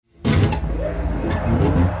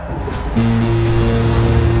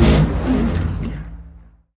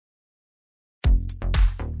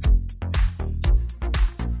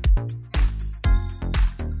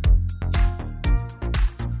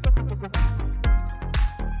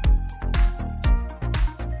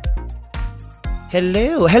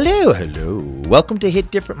Hello, hello, hello. Welcome to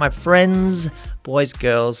Hit Different, my friends, boys,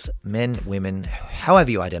 girls, men, women,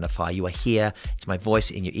 however you identify. You are here. It's my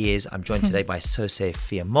voice in your ears. I'm joined today by Sose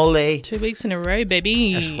Fiamole. 2 weeks in a row,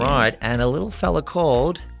 baby. That's right. And a little fella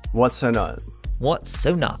called... What's So Not? What's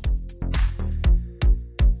So Not?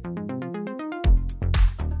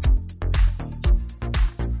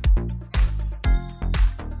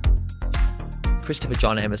 Christopher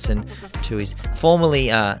John Emerson, to his formerly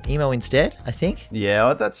Emo Instead, I think. Yeah,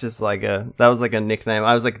 well, that's just like that was like a nickname.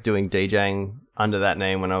 I was like doing DJing under that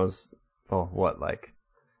name when I was,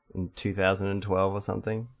 in 2012 or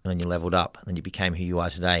something. And then you leveled up, and then you became who you are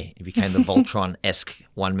today. You became the Voltron-esque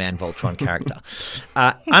one-man Voltron character.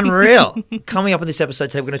 Unreal. Coming up in this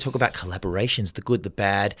episode today, we're going to talk about collaborations, the good, the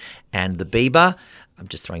bad, and the Bieber. I'm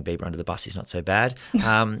just throwing Bieber under the bus. He's not so bad.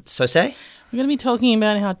 So say? We're going to be talking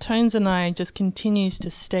about how Tones and I just continues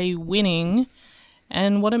to stay winning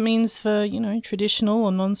and what it means for, traditional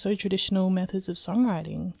or non-so-traditional methods of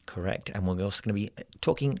songwriting. Correct. And we're also going to be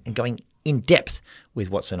talking and going in depth with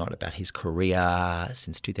What's So Not about his career.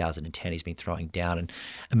 Since 2010, he's been throwing down and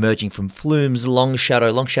emerging from Flume's long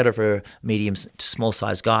shadow for a medium to small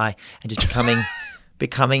size guy, and just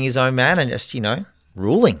becoming his own man and just,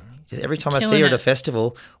 ruling. Every time I see her at a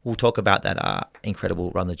festival, we'll talk about that incredible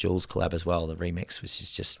Run the Jewels collab as well, the remix, which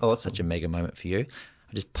is just such a mega moment for you.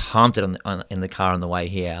 I just pumped it in the car on the way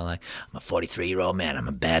here. I'm a 43-year-old man. I'm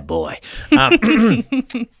a bad boy.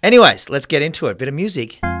 Anyways, let's get into it. Bit of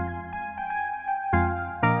music.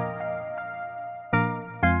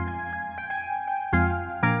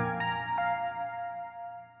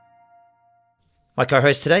 My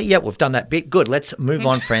co-host today, yep, we've done that bit. Good. Let's move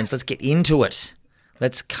on, friends. Let's get into it.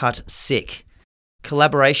 Let's cut sick.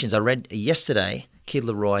 Collaborations. I read yesterday, Kid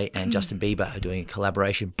Laroi and Justin Bieber are doing a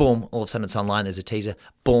collaboration. Boom. All of a sudden it's online. There's a teaser.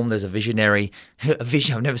 Boom. There's a visionary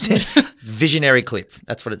clip.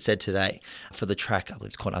 That's what it said today for the track. I believe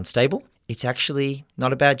it's called Unstable. It's actually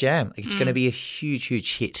not a bad jam. It's going to be a huge,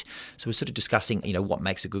 huge hit. So we're sort of discussing, what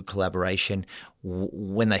makes a good collaboration.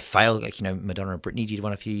 When they fail, Madonna and Britney did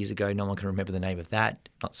one a few years ago. No one can remember the name of that.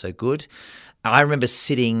 Not so good. I remember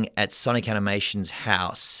sitting at Sonic Animation's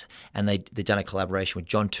house, and they'd done a collaboration with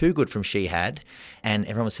John Toogood from She Had, and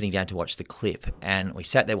everyone was sitting down to watch the clip. And we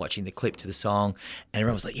sat there watching the clip to the song, and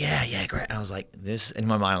everyone was like, yeah, great. And I was like, this, in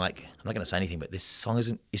my mind, I'm like, I'm not going to say anything, but this song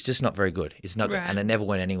it's just not very good. It's not good, and it never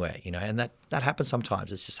went anywhere, and that happens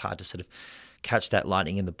sometimes. It's just hard to sort of catch that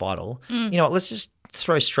lightning in the bottle. You know what, let's just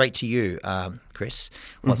throw straight to you, Chris,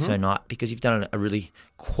 What's So Not, because you've done a really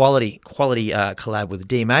quality collab with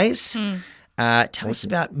DMAs. Tell us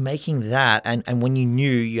about making that and when you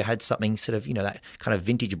knew you had something sort of, that kind of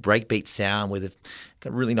vintage breakbeat sound with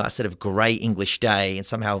a really nice sort of grey English day and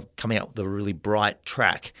somehow coming up with a really bright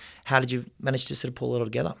track. How did you manage to sort of pull it all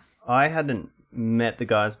together? I hadn't met the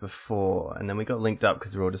guys before, and then we got linked up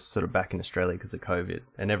because we were all just sort of back in Australia because of COVID,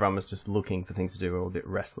 and everyone was just looking for things to do. We were all a bit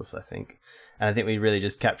restless, I think. And I think we really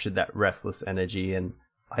just captured that restless energy, and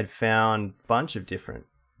I'd found a bunch of different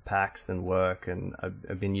packs and work, and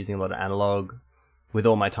I've been using a lot of analog with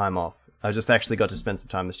all my time off. I just actually got to spend some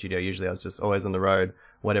time in the studio. Usually I was just always on the road,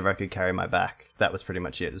 whatever I could carry my back. That was pretty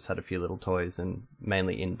much it. Just had a few little toys and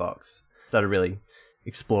mainly in-box. Started really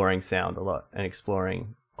exploring sound a lot and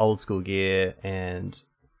exploring old school gear and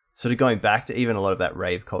sort of going back to even a lot of that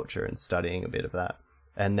rave culture and studying a bit of that.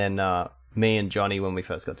 And then me and Johnny, when we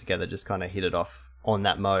first got together, just kind of hit it off on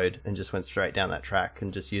that mode and just went straight down that track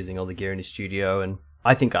and just using all the gear in his studio. And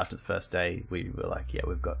I think after the first day, we were like, yeah,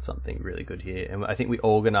 we've got something really good here. And I think we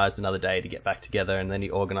organised another day to get back together, and then he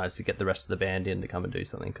organised to get the rest of the band in to come and do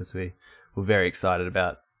something because we were very excited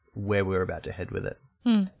about where we were about to head with it.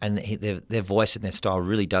 And their voice and their style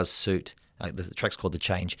really does suit. The track's called The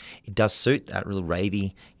Change. It does suit that real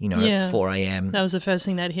ravey, at 4 a.m. That was the first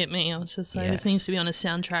thing that hit me. I was just like, this needs to be on a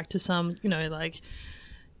soundtrack to some,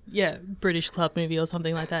 British club movie or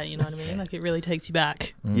something like that. You know what I mean? Like it really takes you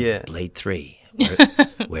back. Yeah. Blade 3.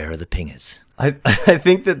 Where are the pingers? I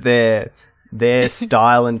think that their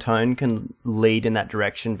style and tone can lead in that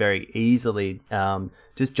direction very easily.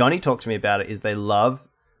 Just Johnny talked to me about it, is they love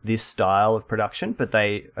this style of production, but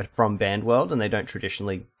they are from band world and they don't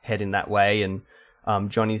traditionally head in that way. And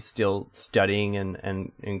Johnny's still studying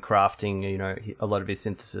and crafting, a lot of his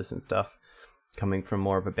synthesis and stuff coming from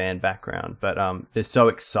more of a band background. But they're so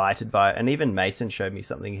excited by it. And even Mason showed me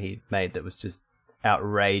something he made that was just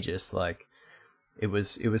outrageous. Like it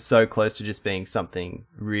was so close to just being something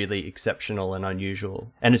really exceptional and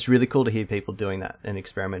unusual. And it's really cool to hear people doing that and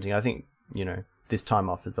experimenting. I think, you know, this time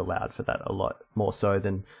off has allowed for that a lot more so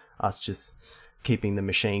than us just keeping the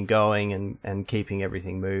machine going and keeping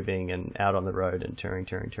everything moving and out on the road and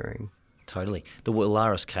touring. Totally. The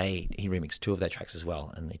Willaris K, he remixed 2 of their tracks as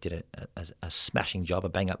well, and they did a smashing job, a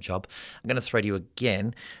bang-up job. I'm going to throw to you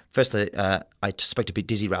again. Firstly, I spoke to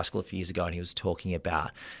Dizzy Rascal a few years ago, and he was talking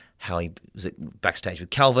about how he was backstage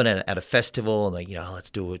with Calvin at a festival, and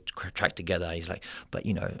let's do a track together. He's like, but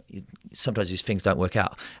sometimes these things don't work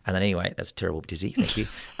out. And then anyway, that's terrible, Dizzy. Thank you.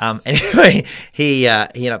 Anyway, he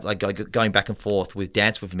ended up like going back and forth with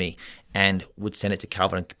Dance With Me, and would send it to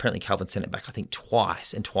Calvin. And apparently Calvin sent it back, I think,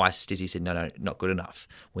 twice. And twice Dizzy said, no, not good enough.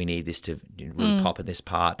 We need this to really pop in this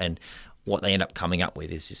part. And what they end up coming up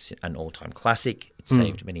with is just an all-time classic. It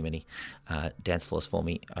saved many dance floors for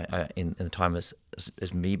me in the time as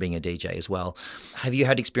me being a DJ as well. Have you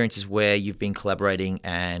had experiences where you've been collaborating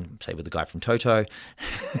and, say, with the guy from Toto,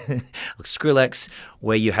 or Skrillex,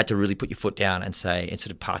 where you had to really put your foot down and say, and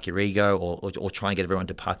sort of park your ego or try and get everyone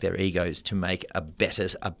to park their egos to make a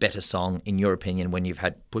better song, in your opinion, when you've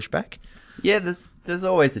had pushback? Yeah, there's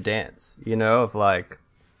always a dance, of like,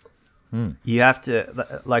 you have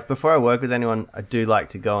to, like, before I work with anyone, I do like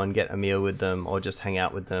to go and get a meal with them or just hang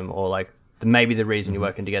out with them, or like maybe the reason you're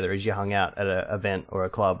working together is you hung out at an event or a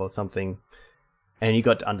club or something and you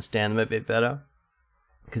got to understand them a bit better.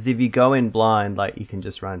 Because if you go in blind, like, you can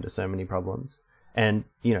just run into so many problems. And,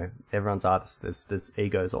 everyone's artist, there's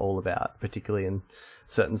egos all about, particularly in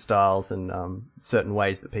certain styles and certain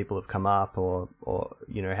ways that people have come up or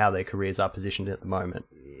how their careers are positioned at the moment.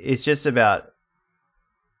 It's just about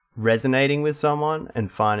resonating with someone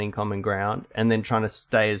and finding common ground and then trying to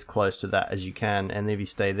stay as close to that as you can. And if you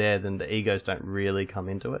stay there, then the egos don't really come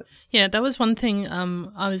into it. Yeah, that was one thing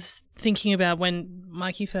I was thinking about when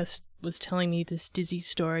Mikey first was telling me this Dizzy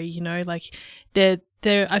story, like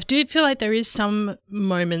I do feel like there is some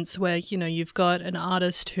moments where, you've got an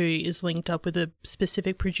artist who is linked up with a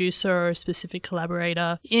specific producer or a specific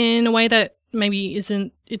collaborator in a way that maybe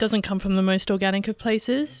it doesn't come from the most organic of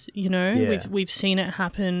places, Yeah. We've seen it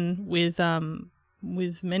happen with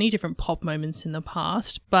many different pop moments in the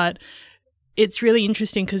past, but it's really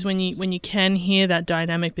interesting because when you can hear that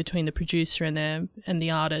dynamic between the producer and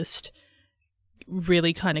the artist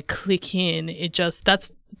really kind of click in,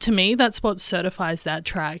 to me that's what certifies that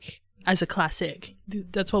track as a classic.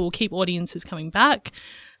 That's what will keep audiences coming back.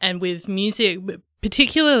 And with music,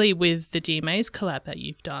 particularly with the DMA's collab that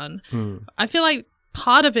you've done, I feel like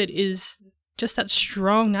part of it is just that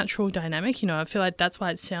strong natural dynamic. I feel like that's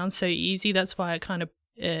why it sounds so easy. That's why it kind of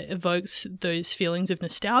evokes those feelings of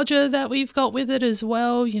nostalgia that we've got with it as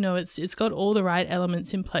well. It's got all the right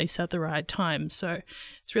elements in place at the right time. So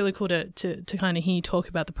it's really cool to kind of hear you talk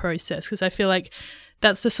about the process, because I feel like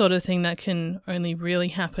that's the sort of thing that can only really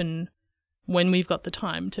happen when we've got the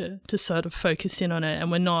time to sort of focus in on it,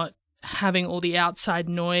 and we're not having all the outside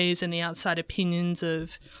noise and the outside opinions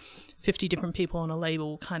of 50 different people on a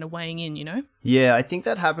label kind of weighing in, Yeah, I think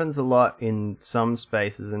that happens a lot in some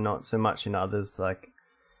spaces and not so much in others. Like,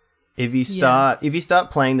 if you start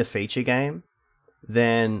playing the feature game,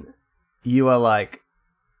 then you are like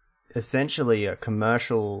essentially a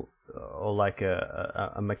commercial or like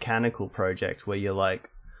a mechanical project where you're like,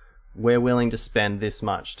 we're willing to spend this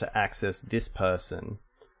much to access this person,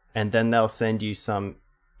 and then they'll send you some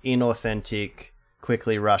inauthentic,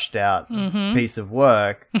 quickly rushed out piece of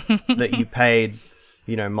work that you paid,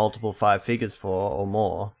 multiple 5 figures for or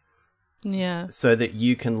more. Yeah. So that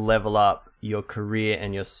you can level up your career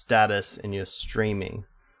and your status and your streaming.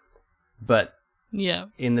 But yeah,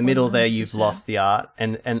 in the middle there, you've lost the art,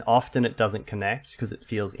 and often it doesn't connect because it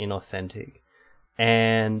feels inauthentic.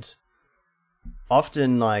 And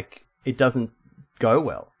often, like, it doesn't go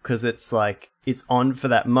well because it's like, it's on for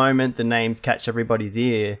that moment, the names catch everybody's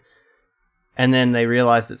ear, and then they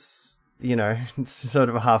realize it's, it's sort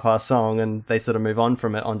of a half-assed song, and they sort of move on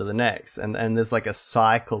from it onto the next. And there's like a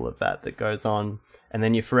cycle of that goes on, and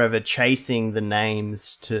then you're forever chasing the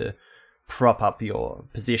names to prop up your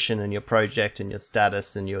position and your project and your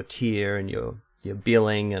status and your tier and your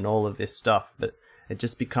billing and all of this stuff. But it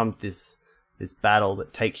just becomes this battle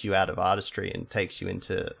that takes you out of artistry and takes you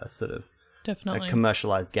into a sort of definitely a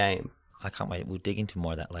commercialized game. I can't wait. We'll dig into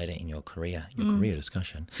more of that later in your career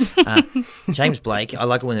discussion. James Blake, I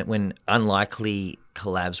like when unlikely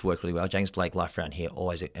collabs work really well. James Blake, Life Around Here,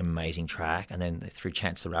 always an amazing track. And then they threw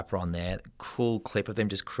Chance the Rapper on there. Cool clip of them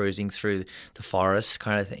just cruising through the forest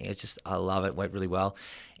kind of thing. It's just, I love it. Went really well.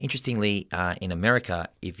 Interestingly, in America,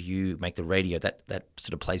 if you make the radio, that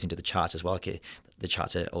sort of plays into the charts as well. Like, the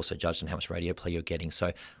charts are also judged on how much radio play you're getting.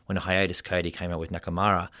 So when Hiatus Cody came out with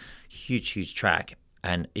Nakamura, huge track.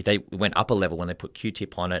 And they went up a level when they put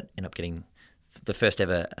Q-Tip on it, ended up getting the first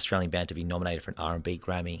ever Australian band to be nominated for an R&B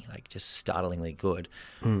Grammy, like just startlingly good.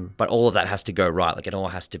 But all of that has to go right. Like, it all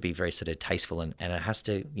has to be very sort of tasteful, and it has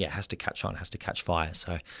to catch on, has to catch fire.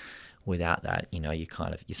 So without that, you're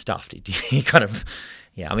stuffed. You kind of,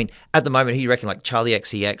 I mean, at the moment, who do you reckon, like Charlie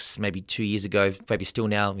XCX, maybe 2 years ago, maybe still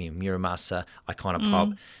now, Muramasa, Icona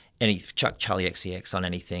Pop, chuck Charlie XCX on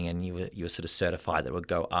anything, and you were sort of certified that it would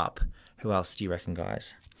go up. Who else do you reckon,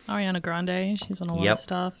 guys? Ariana Grande, she's on a lot of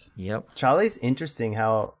stuff. Yep. Charlie's interesting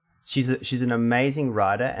how she's an amazing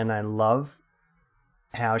writer, and I love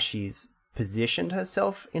how she's positioned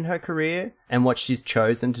herself in her career and what she's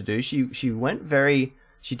chosen to do.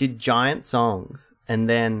 She did giant songs and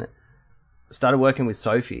then started working with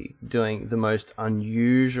Sophie, doing the most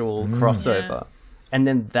unusual crossover. Yeah. And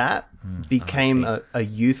then that became a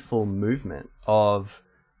youthful movement of,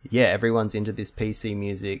 everyone's into this PC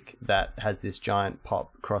music that has this giant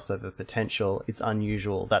pop crossover potential. It's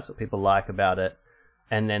unusual. That's what people like about it.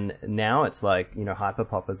 And then now it's like,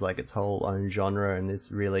 hyperpop is like its whole own genre, and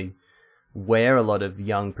it's really where a lot of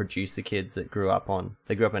young producer kids that grew up on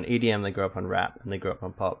EDM, they grew up on rap, and they grew up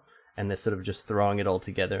on pop, and they're sort of just throwing it all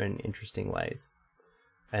together in interesting ways.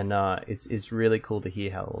 And it's really cool to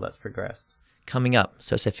hear how all that's progressed. Coming up,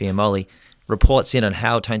 Sophia Molly reports in on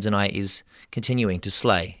how Tones and I is continuing to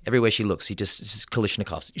slay. Everywhere she looks, she just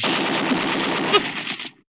Kalishnikovs.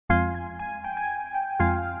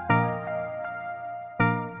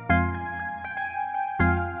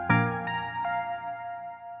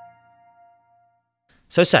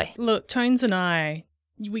 So say. Look, Tones and I,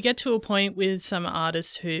 we get to a point with some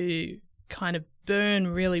artists who kind of burn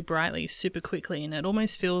really brightly super quickly, and it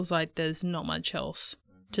almost feels like there's not much else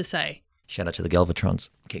to say. Shout out to the Galvatrons.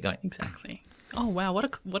 Keep going. Exactly. Oh wow,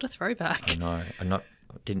 what a throwback! I know. I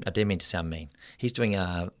didn't mean to sound mean. He's doing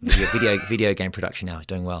a video game production now. He's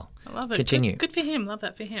doing well. I love it. Continue. Good for him. Love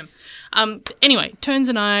that for him. Anyway, Tones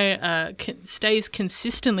and I stays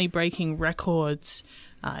consistently breaking records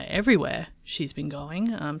everywhere she's been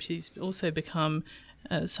going. She's also become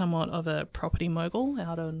somewhat of a property mogul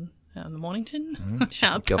out on the Mornington.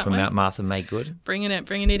 Girl from Mount Martha made good. Bringing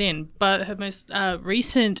it in. But her most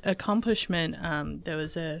recent accomplishment, there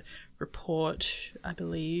was a report, I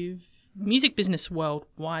believe,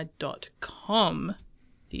 musicbusinessworldwide.com,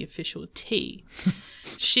 the official T.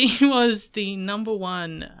 She was the number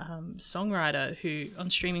one songwriter who on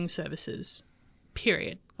streaming services,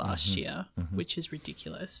 period, last year, which is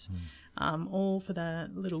ridiculous. All for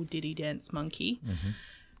that little ditty dance monkey.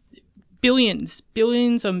 Billions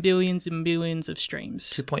on billions and billions of streams.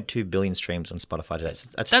 2.2 billion streams on Spotify today.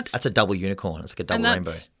 That's a double unicorn. It's like a double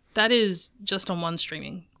rainbow. That is just on one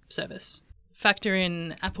streaming service. Factor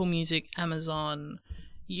in Apple Music, Amazon,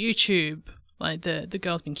 YouTube. Like the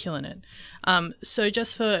girl's been killing it. So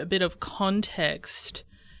just for a bit of context,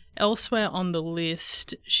 elsewhere on the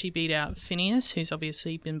list, she beat out Phineas, who's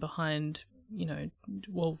obviously been behind,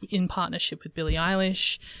 in partnership with Billie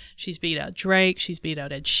Eilish. She's beat out Drake. She's beat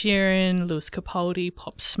out Ed Sheeran, Lewis Capaldi,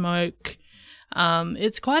 Pop Smoke.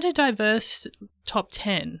 It's quite a diverse top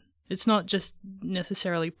 10. It's not just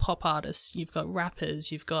necessarily pop artists. You've got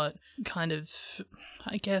rappers. You've got kind of,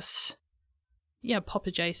 I guess, pop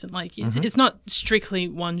adjacent. Like it's not strictly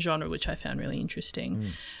one genre, which I found really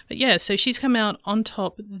interesting. But so she's come out on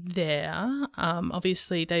top there.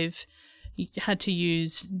 Obviously, they've had to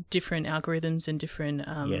use different algorithms and different,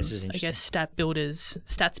 I guess,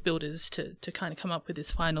 stats builders to kind of come up with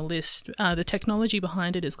this final list. The technology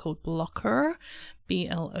behind it is called Blocker,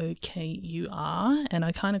 Blokur, and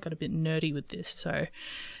I kind of got a bit nerdy with this. So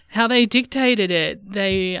how they dictated it,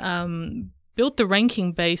 they built the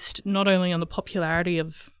ranking based not only on the popularity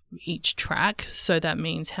of each track, so that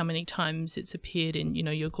means how many times it's appeared in,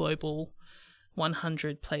 your global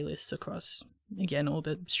 100 playlists across, again, all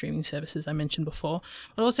the streaming services I mentioned before,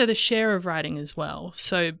 but also the share of writing as well.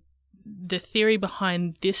 So the theory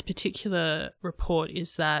behind this particular report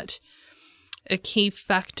is that a key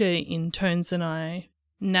factor in Tones and I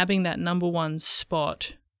nabbing that number one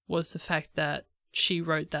spot was the fact that she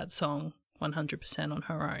wrote that song 100% on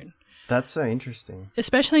her own. That's so interesting.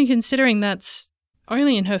 Especially considering that's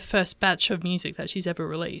only in her first batch of music that she's ever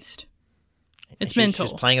released. It's mental.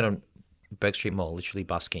 She was playing it on Berg Street Mall, literally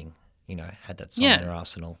busking, had that song Yeah. in their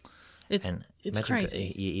arsenal. It's imagine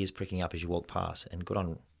crazy. your ears pricking up as you walk past, and good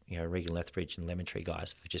on Regan Lethbridge and Lemon Tree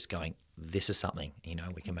guys for just going, this is something,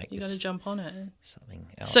 we can make You got to this jump on it. something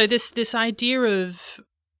else. So this idea of,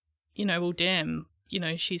 well, damn,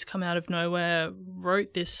 she's come out of nowhere,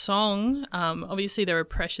 wrote this song. Obviously, there are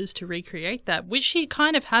pressures to recreate that, which she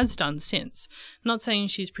kind of has done since. Not saying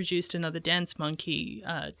she's produced another Dance Monkey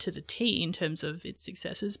to the T in terms of its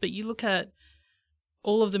successes, but you look at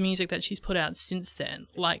all of the music that she's put out since then,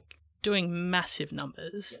 like doing massive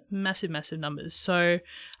numbers. So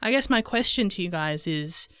I guess my question to you guys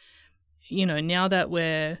is, now that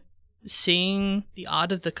we're seeing the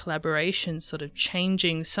art of the collaboration sort of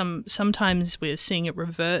changing, sometimes we're seeing it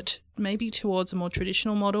revert maybe towards a more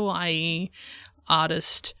traditional model, i.e.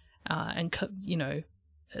 artist and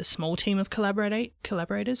a small team of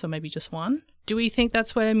collaborators, or maybe just one. Do we think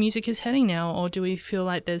that's where music is heading now, or do we feel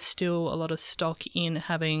like there's still a lot of stock in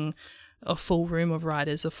having a full room of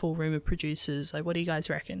writers, a full room of producers? Like, what do you guys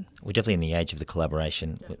reckon? We're definitely in the age of the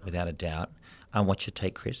collaboration, without a doubt. What's your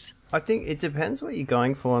take, Chris? I think it depends what you're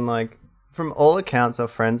going for, and like from all accounts, our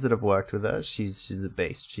friends that have worked with her, she's a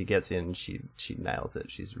beast. She gets in, she nails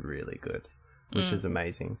it. She's really good, which is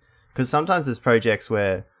amazing. Because sometimes there's projects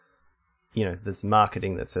where there's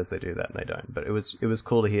marketing that says they do that and they don't. But it was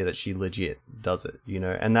cool to hear that she legit does it,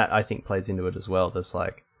 and that I think plays into it as well.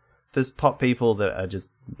 There's pop people that are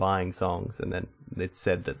just buying songs, and then it's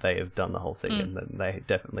said that they have done the whole thing, and then they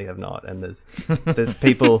definitely have not. And there's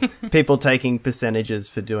people taking percentages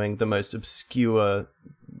for doing the most obscure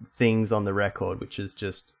things on the record, which is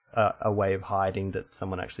just a way of hiding that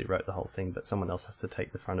someone actually wrote the whole thing, but someone else has to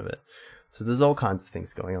take the front of it. So there's all kinds of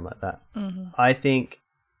things going on like that. I think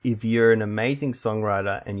if you're an amazing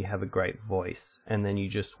songwriter and you have a great voice, and then you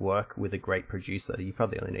just work with a great producer, you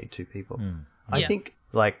probably only need two people. I think,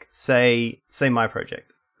 like, say my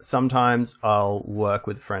project. Sometimes I'll work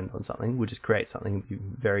with a friend on something. We'll just create something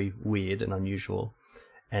very weird and unusual.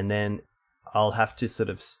 And then I'll have to sort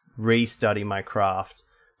of restudy my craft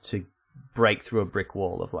to break through a brick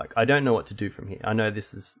wall of like, I don't know what to do from here. I know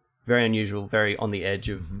this is very unusual, very on the edge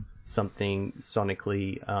of something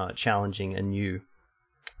sonically challenging and new.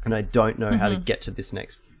 And I don't know how to get to this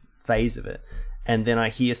next phase of it. And then I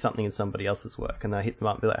hear something in somebody else's work, and I hit them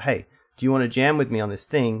up and be like, hey, do you want to jam with me on this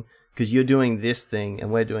thing? Because you're doing this thing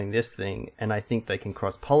and we're doing this thing. And I think they can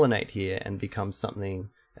cross-pollinate here and become something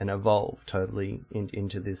and evolve totally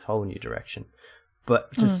into this whole new direction.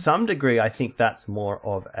 But to some degree, I think that's more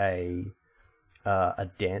of a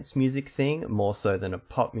dance music thing, more so than a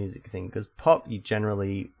pop music thing. Because pop, you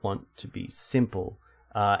generally want to be simple.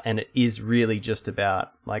 And it is really just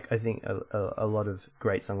about, like, I think a lot of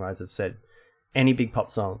great songwriters have said, any big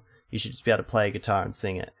pop song, you should just be able to play a guitar and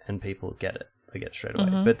sing it, and people get it. They get it straight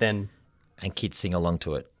away. But then... And kids sing along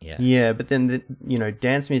to it, yeah. Yeah, but then,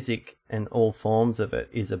 dance music and all forms of it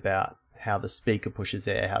is about how the speaker pushes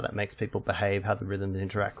air, how that makes people behave, how the rhythms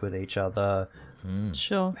interact with each other.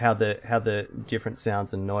 Sure. How the different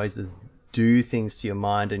sounds and noises do things to your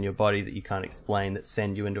mind and your body that you can't explain, that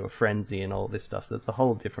send you into a frenzy and all this stuff. So it's a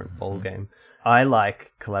whole different ball game. I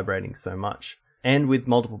like collaborating so much, and with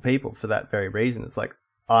multiple people for that very reason. It's like,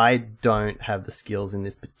 I don't have the skills in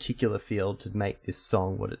this particular field to make this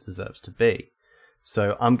song what it deserves to be.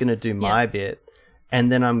 So I'm going to do my bit, and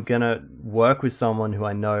then I'm going to work with someone who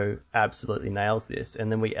I know absolutely nails this. And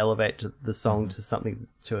then we elevate the song to something,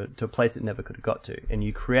 to a place it never could have got to. And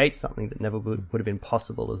you create something that never would have been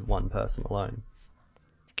possible as one person alone.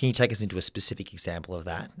 Can you take us into a specific example of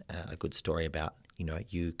that? A good story about,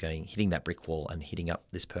 you hitting that brick wall and hitting up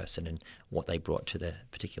this person and what they brought to the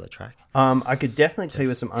particular track? I could definitely tell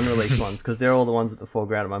you some unreleased ones, because they're all the ones at the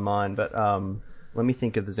foreground of my mind. But let me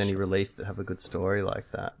think if there's any released that have a good story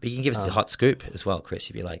like that. But you can give us a hot scoop as well, Chris.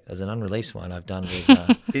 You'd be like, "There's an unreleased one I've done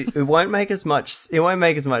with." It won't make as much. It won't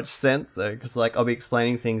make as much sense though, because like I'll be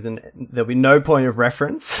explaining things and there'll be no point of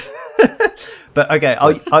reference. But okay,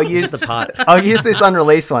 I'll use the part. I'll use this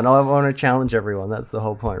unreleased one. I want to challenge everyone. That's the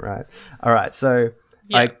whole point, right? All right. So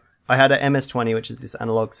I had a MS-20, which is this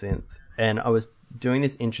analog synth, and I was doing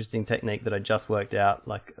this interesting technique that I just worked out,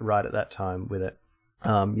 like right at that time with it.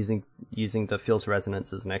 Using the filter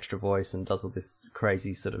resonance as an extra voice, and does all this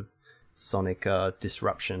crazy sort of sonic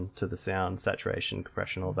disruption to the sound, saturation,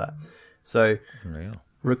 compression, all that. So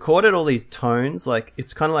recorded all these tones, like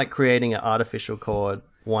it's kind of like creating an artificial chord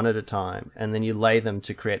one at a time, and then you lay them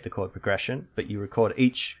to create the chord progression, but you record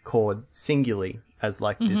each chord singularly as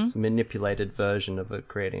like this manipulated version of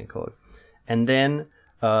creating a chord. And then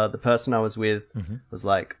the person I was with was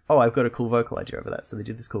like, oh, I've got a cool vocal idea over that. So they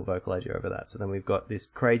did this cool vocal idea over that. So then we've got this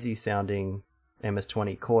crazy sounding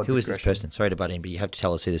MS-20 chord Who was this progression. person? Sorry to butt in, but you have to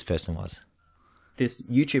tell us who this person was. This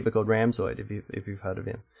YouTuber called Ramzoid, if you've heard of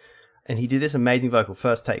him. And he did this amazing vocal,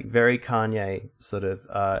 first take, very Kanye sort of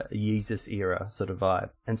Yeezus era sort of vibe.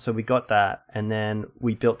 And so we got that, and then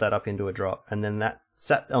we built that up into a drop. And then that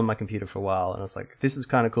sat on my computer for a while, and I was like, this is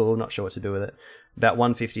kind of cool, not sure what to do with it. About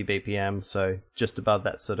 150 BPM, so just above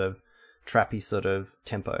that sort of trappy sort of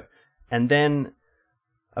tempo. And then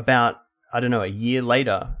about, I don't know, a year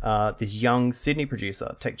later, this young Sydney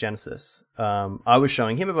producer, Tech Genesis, I was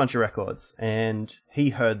showing him a bunch of records, and he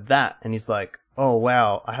heard that, and he's like, oh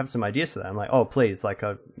wow, I have some ideas for that. I'm like, oh please, like,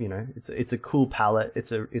 it's a cool palette,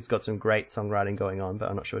 it's got some great songwriting going on, but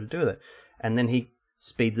I'm not sure what to do with it. And then he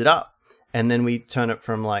speeds it up, and then we turn it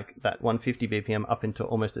from like that 150 BPM up into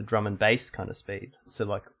almost a drum and bass kind of speed, so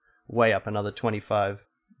like way up another 25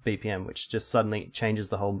 BPM, which just suddenly changes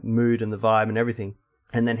the whole mood and the vibe and everything.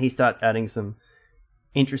 And then he starts adding some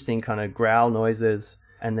interesting kind of growl noises,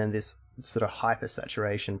 and then this sort of hyper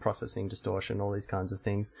saturation, processing, distortion, all these kinds of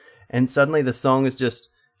things. And suddenly the song is just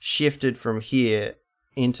shifted from here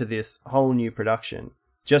into this whole new production,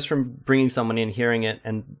 just from bringing someone in, hearing it,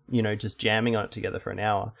 and, you know, just jamming on it together for an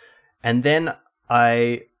hour. And then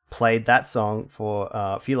I played that song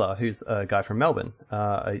for Fila, who's a guy from Melbourne,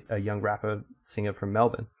 a young rapper, singer from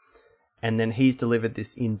Melbourne. And then he's delivered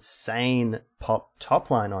this insane pop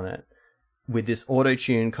top line on it with this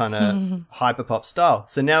auto-tune kind of hyper pop style.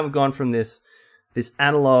 So now we've gone from this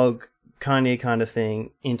analog Kanye kind of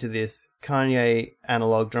thing into this Kanye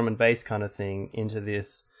analog drum and bass kind of thing into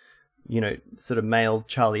this, you know, sort of male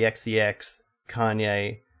Charlie XCX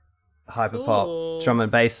Kanye hyper pop drum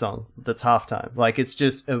and bass song that's halftime. Like, it's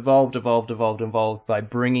just evolved by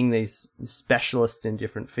bringing these specialists in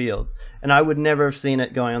different fields. And I would never have seen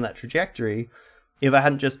it going on that trajectory if I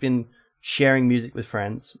hadn't just been sharing music with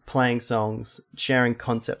friends, playing songs, sharing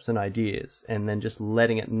concepts and ideas, and then just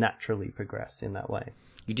letting it naturally progress in that way.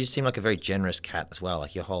 You do seem like a very generous cat as well.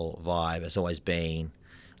 Like, your whole vibe has always been,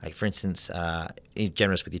 like, for instance, you're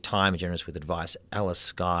generous with your time, generous with advice. Alice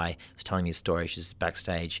Skye was telling me a story. She's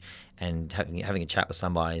backstage and having a chat with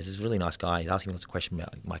somebody. He's this really nice guy. He's asking me lots of questions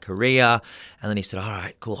about my career, and then he said, "All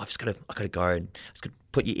right, cool. I got to go. And I just got to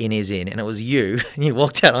put your in-ears in." And it was you, and you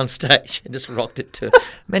walked out on stage and just rocked it to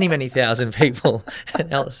many thousand people.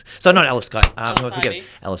 And Alice, so not Alice Skye.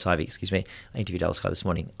 Alice Ivy. Excuse me. I interviewed Alice Skye this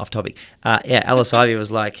morning. Off topic. Alice Ivy was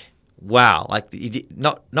like, wow, like,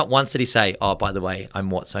 not once did he say, "Oh, by the way, I'm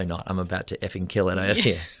what so not. I'm about to effing kill it over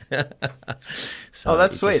here." So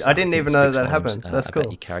that's sweet. just, I didn't even know that happened. That's about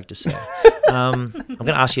cool. your character, sir. I'm going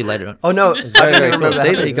to ask you later on. Oh no, Very cool.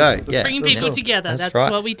 See, there you go. Yeah, Bringing people together. That's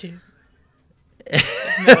right. what we do.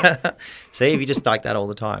 See, if you just like that all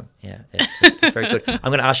the time. Yeah, it's very good. We're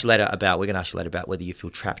going to ask you later about whether you feel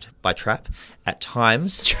trapped by trap at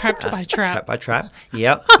times. Trapped by trap. Trapped by trap.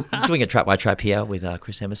 Yeah. Doing a trap by trap here with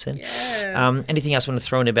Chris Emerson. Yeah. Anything else I want to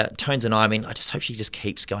throw in about Tones and I? I mean, I just hope she just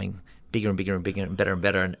keeps going bigger and bigger and bigger and better and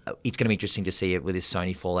better. And it's going to be interesting to see it with this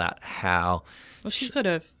Sony fallout, how... Well, she's got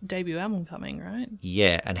a debut album coming, right?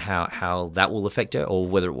 Yeah, and how that will affect her, or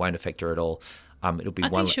whether it won't affect her at all. It'll be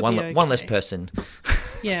one less person,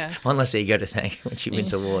 yeah, one less ego to thank when she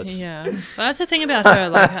wins awards. Yeah, well, that's the thing about her.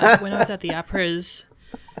 Like, when I was at the APRAs,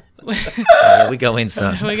 we go in,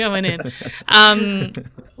 son. We're going in.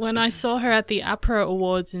 When I saw her at the APRA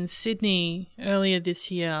Awards in Sydney earlier this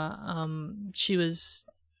year, she was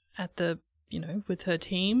at the, with her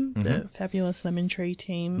team, the Fabulous Lemon Tree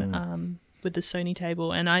team, with the Sony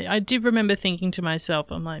table. And I did remember thinking to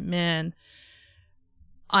myself, I'm like, man,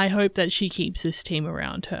 I hope that she keeps this team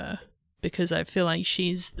around her, because I feel like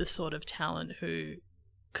she's the sort of talent who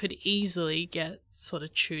could easily get sort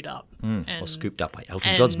of chewed up or scooped up by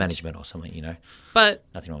Elton John's management or something, But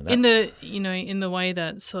nothing wrong with that. In the way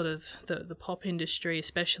that sort of the pop industry,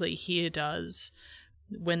 especially here, does,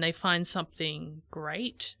 when they find something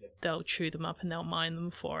great, they'll chew them up and they'll mine them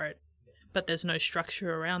for it. But there's no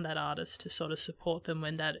structure around that artist to sort of support them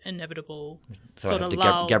when that inevitable sort of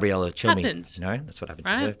lull Gabriella Cilmi happens. That's what happened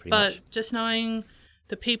to right? her pretty but much. Just knowing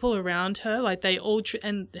the people around her, like they all,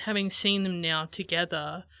 and having seen them now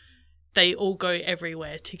together, they all go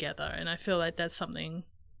everywhere together. And I feel like that's something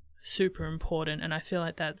super important. And I feel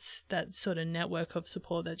like that sort of network of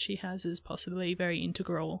support that she has is possibly very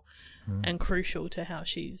integral and crucial to how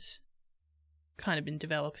she's kind of been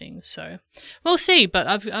developing. So we'll see, but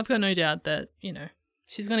I've got no doubt that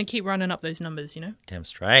she's going to keep running up those numbers. Damn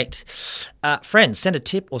straight. Friends, send a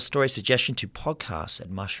tip or story suggestion to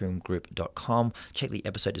podcast@mushroomgroup.com. Check the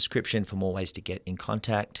episode description for more ways to get in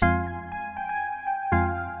contact.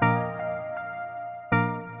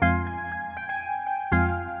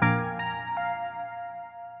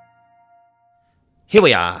 Here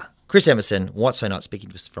we are. Chris Emerson, What's So Not,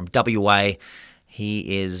 speaking to us from WA.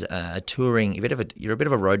 He is touring. You're a bit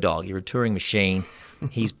of a road dog. You're a touring machine.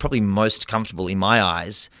 He's probably most comfortable, in my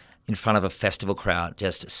eyes, in front of a festival crowd,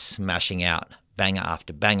 just smashing out banger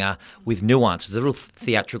after banger with nuance. There's a real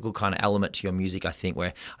theatrical kind of element to your music, I think,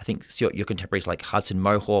 where I think your contemporaries like Hudson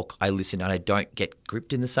Mohawk, I listen and I don't get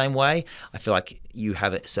gripped in the same way. I feel like you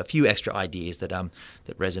have a few extra ideas that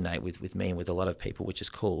resonate with me and with a lot of people, which is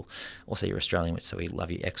cool. Also, you're Australian, so we love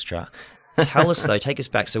you extra. Tell us, though, take us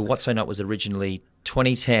back. So What's So Not was originally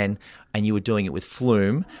 2010 and you were doing it with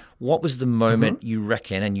Flume. What was the moment you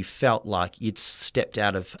reckon and you felt like you'd stepped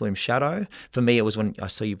out of Flume's shadow? For me, it was when I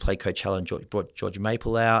saw you play Coachella and brought George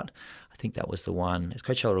Maple out. I think that was the one. It's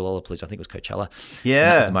Coachella or Lollapalooza. I think it was Coachella. Yeah.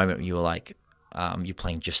 And that was the moment when you were like, you're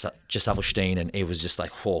playing just Avelstein, and it was just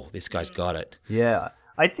like, whoa, this guy's got it. Yeah.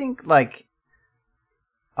 I think, like,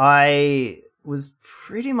 I was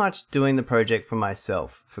pretty much doing the project for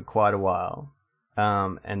myself for quite a while.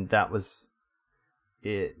 And that was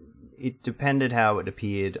it. It depended how it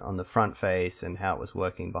appeared on the front face and how it was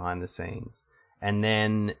working behind the scenes. And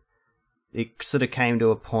then it sort of came to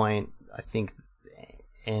a point, I think,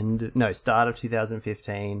 start of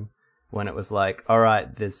 2015, when it was like, all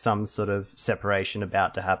right, there's some sort of separation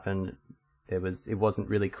about to happen. It wasn't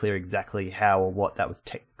really clear exactly how or what that was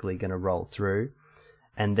technically going to roll through.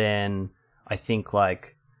 And then I think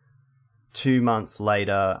like 2 months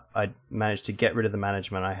later, I managed to get rid of the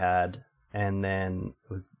management I had, and then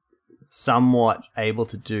was somewhat able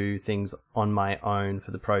to do things on my own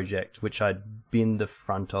for the project, which I'd been the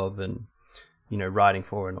front of and, writing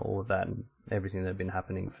for and all of that and everything that had been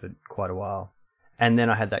happening for quite a while. And then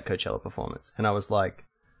I had that Coachella performance, and I was like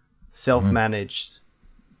self-managed,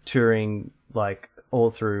 touring like all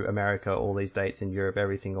through America, all these dates in Europe,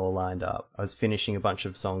 everything all lined up. I was finishing a bunch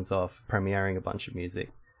of songs off, premiering a bunch of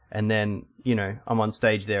music. And then, I'm on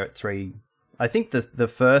stage there at 3. I think the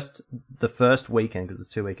first weekend, because it's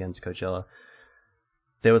 2 weekends to Coachella,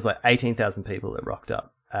 there was like 18,000 people that rocked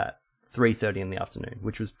up at 3:30 in the afternoon,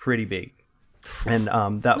 which was pretty big. And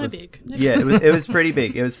that was big. Yeah, it was pretty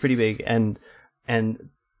big. It was pretty big, and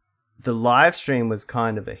the live stream was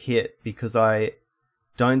kind of a hit because I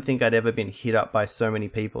don't think I'd ever been hit up by so many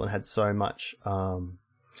people and had so much. I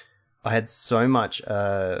had so much.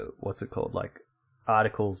 What's it called? Like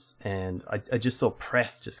articles, and I just saw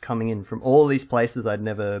press just coming in from all these places I'd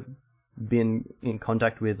never been in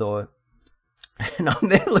contact with, and I'm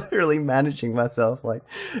there literally managing myself, like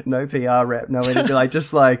no PR rep, no anything, like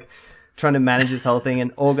just like trying to manage this whole thing,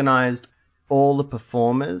 and organized all the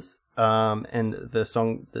performers and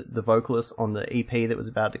the vocalists on the EP that was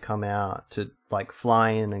about to come out to like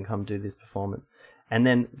fly in and come do this performance. And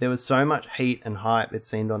then there was so much heat and hype, it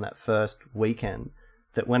seemed, on that first weekend,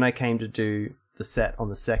 that when I came to do the set on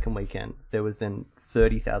the second weekend, there was then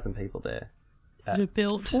 30,000 people there at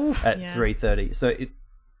 3:30. So it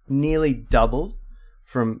nearly doubled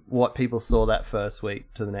from what people saw that first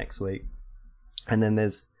week to the next week. And then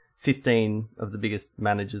there's 15 of the biggest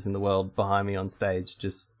managers in the world behind me on stage,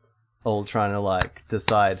 just all trying to like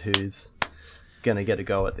decide who's gonna get a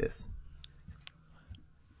go at this.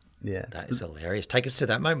 Yeah, that is hilarious. Take us to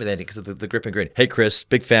that moment then, because of the grip and grin. Hey, Chris,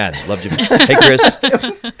 big fan. Loved you. Hey, Chris.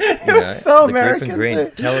 It was so American. Grip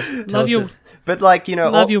and grin. Tell us. Love you. But like,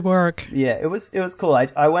 love your work. Yeah, it was cool.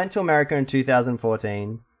 I went to America in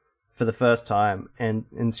 2014 for the first time, and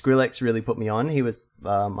Skrillex really put me on. He was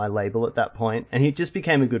my label at that point, and he just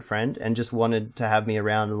became a good friend and just wanted to have me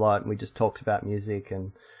around a lot. And we just talked about music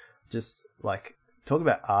and just like talk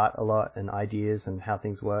about art a lot and ideas and how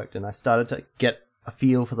things worked. And I started to get a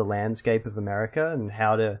feel for the landscape of America and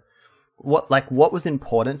what was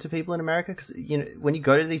important to people in America. Because when you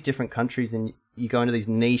go to these different countries and you go into these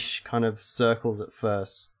niche kind of circles at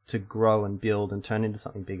first to grow and build and turn into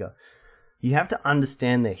something bigger, you have to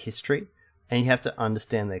understand their history and you have to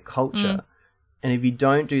understand their culture. And if you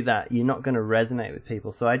don't do that, you're not going to resonate with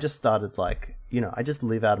people. So I just started I just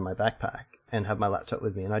live out of my backpack and have my laptop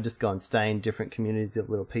with me, and I just go and stay in different communities of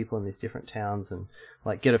little people in these different towns and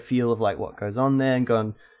like get a feel of like what goes on there, and go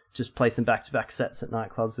and just play some back-to-back sets at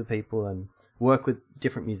nightclubs with people and work with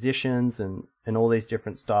different musicians and all these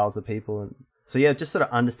different styles of people. And so yeah, just sort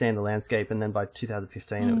of understand the landscape. And then by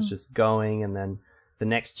 2015 it was just going, and then the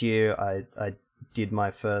next year I did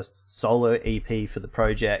my first solo EP for the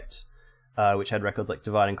project, which had records like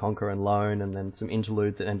Divide and Conquer and Lone, and then some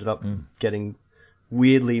interludes that ended up getting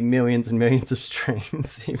weirdly millions and millions of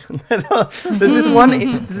streams. Even though there's one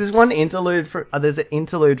interlude there's an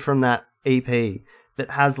interlude from that EP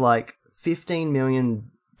that has like 15 million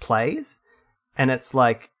plays, and it's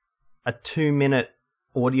like a 2-minute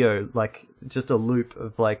audio, like just a loop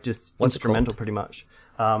of like just What's it instrumental called? pretty much.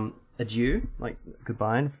 Adieu, like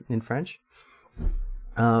goodbye in French.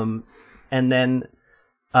 And then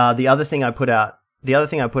the other thing I put out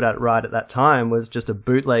right at that time was just a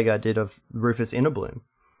bootleg I did of Rufus Innerbloom.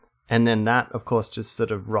 And then that, of course, just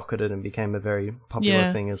sort of rocketed and became a very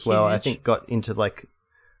popular thing as well. Huge. I think got into like,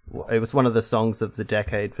 it was one of the songs of the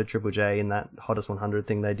decade for Triple J in that Hottest 100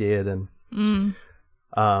 thing they did. And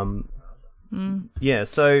yeah,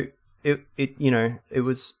 so it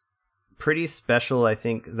was pretty special, I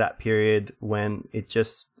think, that period when it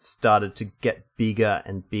just started to get bigger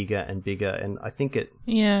and bigger and bigger. And I think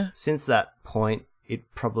since that point, it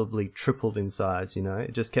probably tripled in size,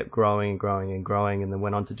 It just kept growing and growing and growing, and then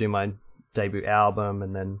went on to do my debut album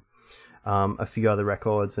and then a few other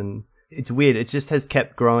records. And it's weird. It just has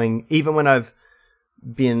kept growing. Even when I've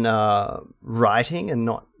been writing and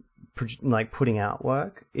not putting out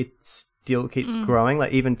work, it still keeps growing.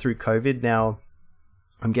 Like even through COVID now,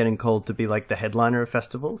 I'm getting called to be like the headliner of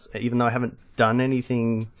festivals, even though I haven't done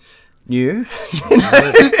anything new.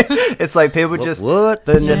 It's like people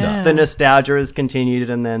the nostalgia has continued,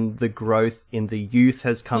 and then the growth in the youth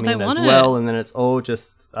has come in as well, and then it's all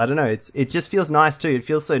just, I don't know, it just feels nice too. It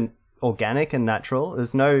feels so organic and natural.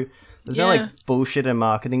 There's no like bullshit and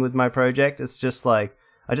marketing with my project. It's just like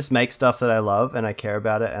I just make stuff that I love and I care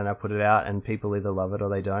about it, and I put it out, and people either love it or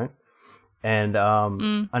they don't. And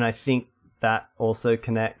and I think that also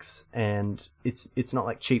connects, and it's not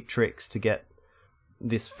like cheap tricks to get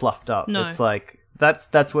this fluffed up. No. It's like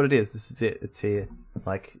that's what it is. This is it. It's here.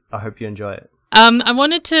 Like, I hope you enjoy it. I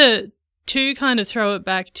wanted to kind of throw it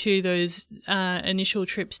back to those initial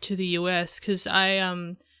trips to the US, because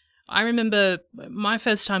I remember my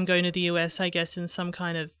first time going to the US, I guess, in some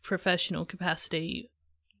kind of professional capacity,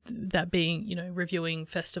 that being, reviewing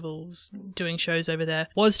festivals, doing shows over there,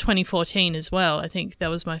 was 2014 as well. I think that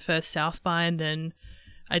was my first South by, and then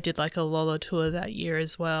I did like a Lolla tour that year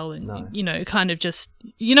as well. And, nice. Kind of just,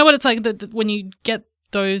 what it's like that when you get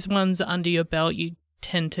those ones under your belt, you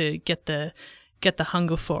tend to get the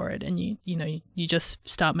hunger for it, and you just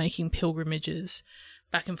start making pilgrimages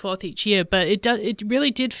back and forth each year. But it really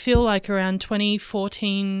did feel like around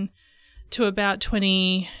 2014 to about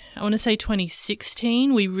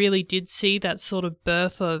 2016, we really did see that sort of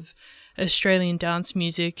birth of Australian dance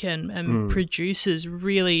music and producers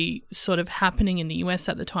really sort of happening in the US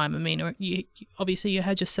at the time. I mean, obviously you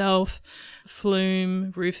had yourself,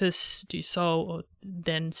 Flume, Rufus Du Sol, or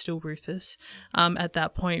then still Rufus, at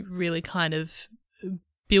that point, really kind of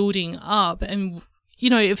building up. And,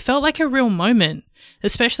 it felt like a real moment,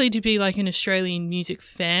 especially to be like an Australian music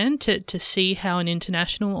fan, to see how an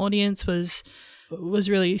international audience was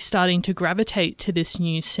really starting to gravitate to this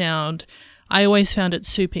new sound. I always found it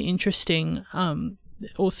super interesting,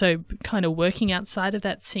 also kind of working outside of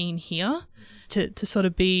that scene here, to sort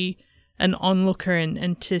of be an onlooker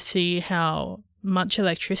and to see how much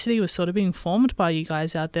electricity was sort of being formed by you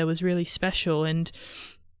guys out there was really special. And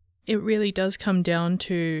it really does come down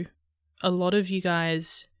to a lot of you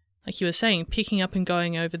guys, like you were saying, picking up and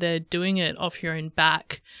going over there, doing it off your own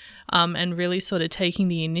back, and really sort of taking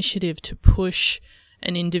the initiative to push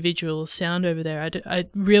an individual sound over there. I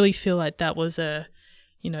really feel like that was a,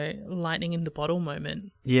 lightning in the bottle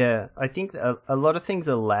moment. Yeah, I think a lot of things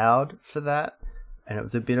allowed for that, and it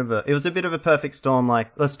was a bit of a perfect storm.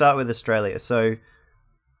 Like, let's start with Australia. So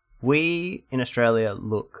we in Australia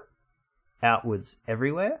look outwards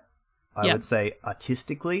everywhere, I would say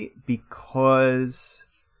artistically, because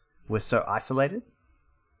we're so isolated,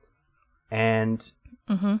 and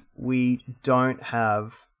we don't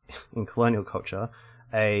have, in colonial culture,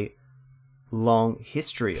 a long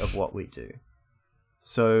history of what we do.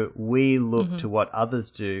 So we look to what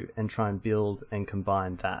others do and try and build and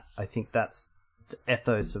combine that. I think that's the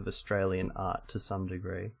ethos of Australian art to some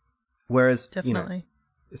degree. Whereas, definitely,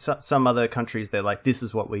 some other countries, they're like, this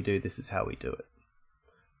is what we do, this is how we do it.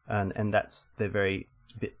 And they're very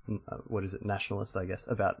nationalist, I guess,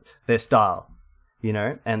 about their style,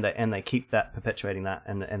 and they keep that, perpetuating that,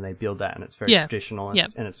 and they build that, and it's very traditional,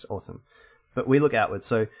 and it's awesome. But we look outwards.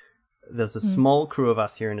 So there's a small crew of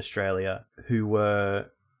us here in Australia who were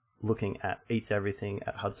looking at Eats Everything,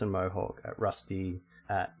 at Hudson Mohawk, at Rusty,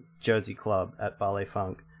 at Jersey Club, at Ballet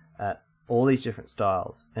Funk, at all these different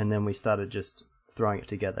styles, and then we started just throwing it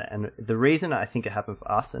together. And the reason I think it happened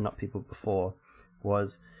for us and not people before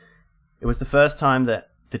was it was the first time that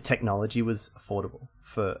the technology was affordable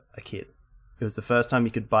for a kid. It was the first time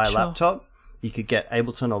you could buy a laptop, you could get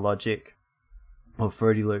Ableton or Logic or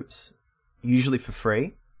Fruity Loops, usually for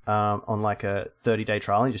free, on like a 30-day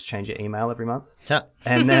trial, and you just change your email every month.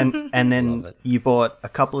 And then you bought a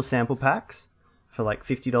couple of sample packs for like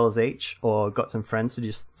 $50 each, or got some friends to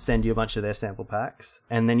just send you a bunch of their sample packs,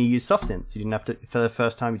 and then you use soft synths. You didn't have to, for the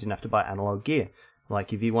first time, you didn't have to buy analog gear.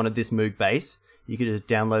 Like if you wanted this Moog bass, you could just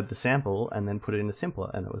download the sample and then put it in a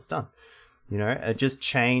simpler, and it was done. You know, it just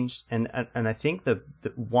changed, and I think that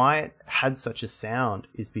why it had such a sound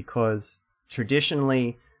is because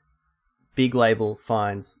traditionally, big label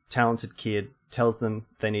finds talented kid, tells them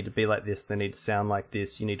they need to be like this, they need to sound like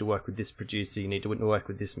this, you need to work with this producer, you need to work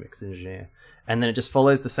with this mix engineer, and then it just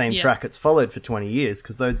follows the same track it's followed for 20 years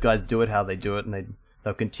because those guys do it how they do it, and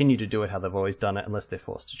they'll continue to do it how they've always done it unless they're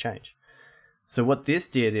forced to change. So what this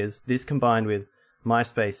did is this combined with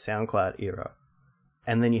MySpace, SoundCloud era,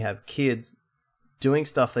 and then you have kids doing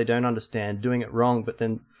stuff they don't understand, doing it wrong, but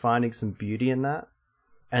then finding some beauty in that,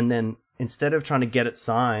 and then instead of trying to get it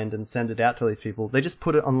signed and send it out to these people, they just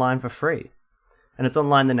put it online for free. And it's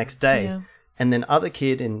online the next day. Yeah. And then other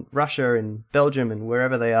kid in Russia, in Belgium, and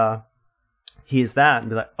wherever they are, hears that and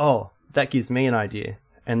be like, oh, that gives me an idea.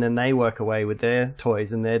 And then they work away with their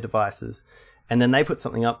toys and their devices. And then they put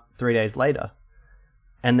something up 3 days later.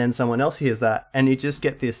 And then someone else hears that. And you just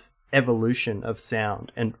get this evolution of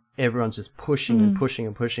sound. And everyone's just pushing and pushing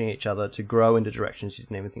and pushing each other to grow into directions you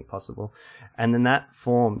didn't even think possible. And then that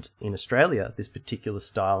formed in Australia, this particular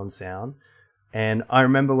style and sound. And I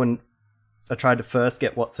remember when I tried to first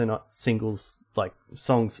get What's So Not singles, like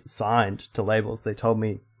songs signed to labels, they told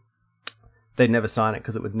me they'd never sign it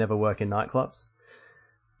because it would never work in nightclubs.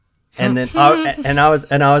 And then I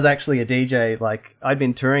was actually a DJ. Like I'd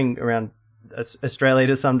been touring around Australia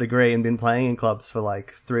to some degree and been playing in clubs for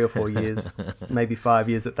like 3 or 4 years, maybe 5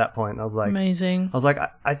 years at that point. And I was like, amazing. I was like,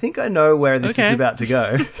 I think I know where this is about to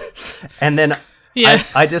go. And then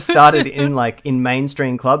I just started in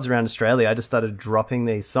mainstream clubs around Australia. I just started dropping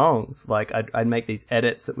these songs. Like I'd make these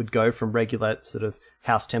edits that would go from regular sort of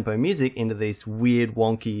house tempo music into these weird,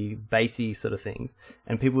 wonky, bassy sort of things.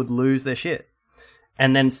 And people would lose their shit.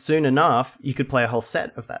 And then soon enough, you could play a whole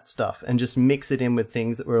set of that stuff and just mix it in with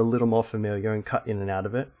things that were a little more familiar and cut in and out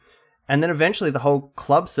of it. And then eventually the whole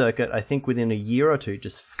club circuit, I think within a year or two,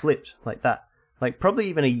 just flipped like that. Like probably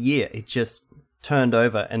even a year, it just turned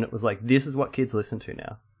over and it was like, this is what kids listen to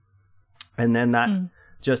now. And then that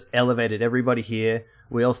just elevated everybody here.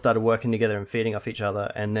 We all started working together and feeding off each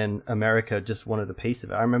other. And then America just wanted a piece of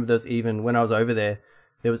it. I remember there was even, when I was over there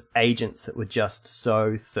was agents that were just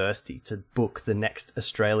so thirsty to book the next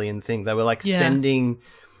Australian thing. They were like sending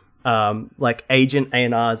like agent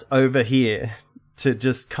A&Rs over here to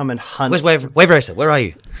just come and hunt. Where's Wave Racer? Where are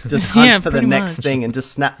you? Just hunt for the next thing and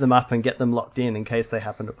just snap them up and get them locked in case they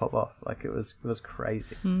happen to pop off. Like it was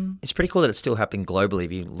crazy. It's pretty cool that it's still happening globally.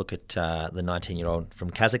 If you look at the 19-year-old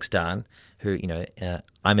from Kazakhstan who,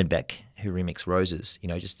 Imanbek, who remixed Roses,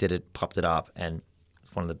 just did it, popped it up, and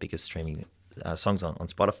one of the biggest streaming songs on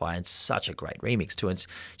Spotify, and such a great remix too. And it's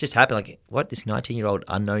just happened, like, what, this 19-year-old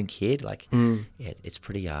unknown kid, like, it's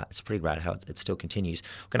pretty great how it still continues.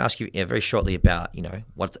 I'm going to ask you very shortly about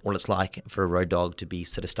what it's like for a road dog to be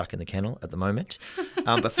sort of stuck in the kennel at the moment.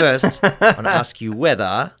 But first, I want to ask you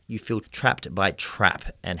whether you feel trapped by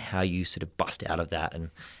trap and how you sort of bust out of that,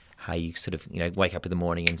 and how you sort of, wake up in the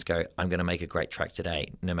morning and go, I'm going to make a great track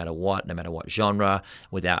today, no matter what genre,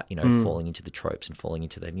 without, falling into the tropes and falling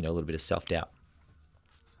into the, a little bit of self-doubt.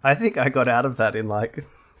 I think I got out of that in like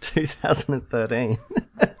 2013,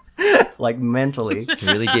 like mentally. You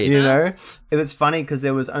really did. It was funny because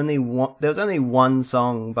there was only one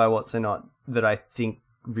song by What's So Not that I think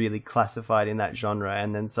really classified in that genre.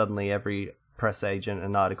 And then suddenly every press agent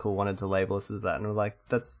and article wanted to label us as that. And we're like,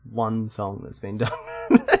 that's one song that's been done.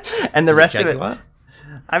 And the rest of it,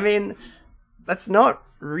 I mean, that's not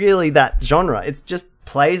really that genre. It just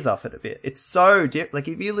plays off it a bit. It's so different. Like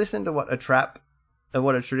if you listen to what a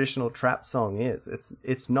traditional trap song is,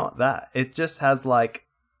 it's not that. It just has like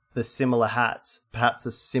the similar hats, perhaps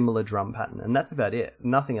a similar drum pattern, and that's about it.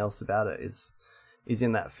 Nothing else about it is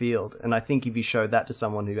in that field. And I think if you showed that to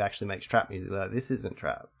someone who actually makes trap music, they're like, this isn't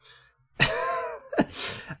trap.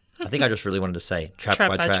 I think I just really wanted to say trap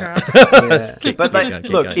by trap. Yeah. But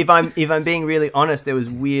look, if I'm being really honest, there was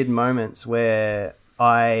weird moments where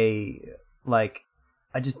I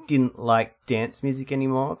just didn't like dance music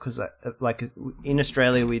anymore, because in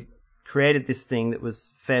Australia we created this thing that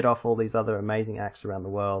was fed off all these other amazing acts around the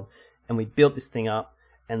world, and we built this thing up,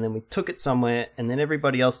 and then we took it somewhere, and then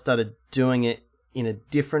everybody else started doing it in a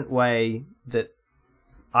different way that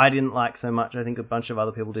I didn't like so much. I think a bunch of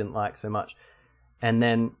other people didn't like so much. And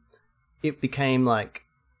then it became like,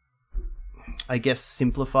 I guess,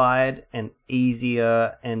 simplified and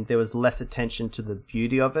easier, and there was less attention to the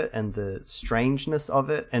beauty of it and the strangeness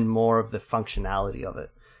of it and more of the functionality of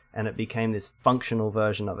it. And it became this functional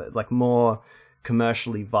version of it, like more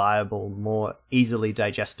commercially viable, more easily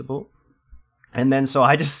digestible. And then so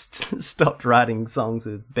I just stopped writing songs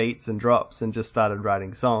with beats and drops and just started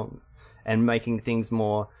writing songs and making things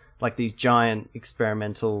more like these giant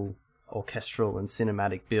experimental orchestral and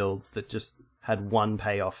cinematic builds that just had one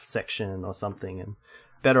payoff section or something. And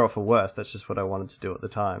better or for worse, that's just what I wanted to do at the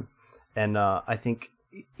time. And I think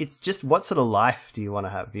it's just, what sort of life do you want to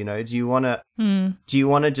have? You know, do you want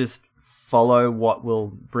to just follow what will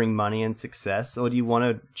bring money and success, or do you want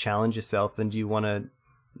to challenge yourself, and do you want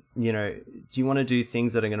to do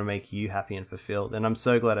things that are going to make you happy and fulfilled? And I'm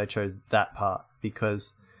so glad I chose that path,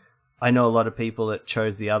 because I know a lot of people that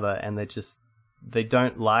chose the other and they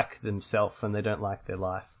don't like themselves and they don't like their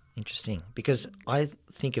life. Interesting, because I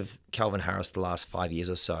think of Calvin Harris the last 5 years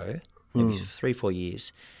or so, maybe 3-4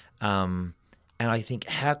 years, and I think,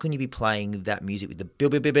 how can you be playing that music with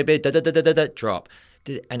the drop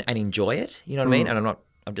and enjoy it? You know what I mean? And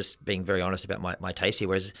I'm just being very honest about my taste here.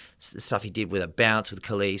 Whereas the stuff he did with a bounce with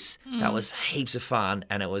Khalees, that was heaps of fun,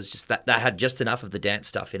 and it was just that had just enough of the dance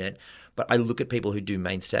stuff in it. But I look at people who do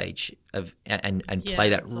main stage and play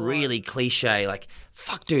that really cliche, like,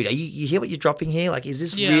 fuck, dude, you hear what you're dropping here? Like, is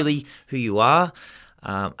this really who you are?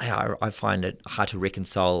 I find it hard to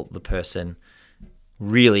reconcile the person.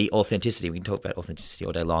 Really, authenticity. We can talk about authenticity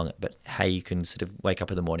all day long, but how you can sort of wake up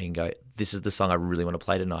in the morning and go, this is the song I really want to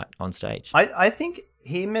play tonight on stage. I think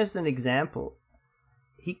him as an example,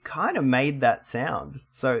 he kind of made that sound.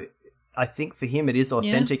 So I think for him it is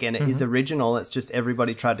authentic and it is original. It's just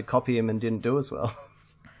everybody tried to copy him and didn't do as well.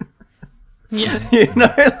 You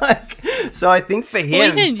know, like, so I think for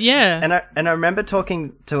him, and I remember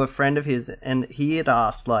talking to a friend of his, and he had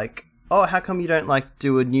asked, like, oh, how come you don't like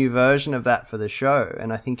do a new version of that for the show?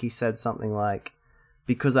 And I think he said something like,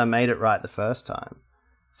 because I made it right the first time.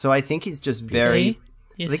 So I think he's just very,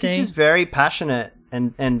 he's just very passionate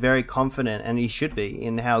and very confident, and he should be,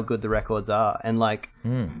 in how good the records are. And like,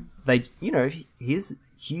 they, you know, he's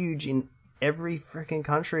huge in every freaking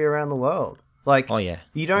country around the world. Like,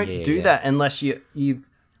 you don't do that unless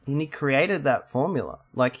and he created that formula.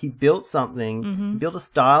 Like, he built something, built a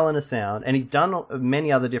style and a sound, and he's done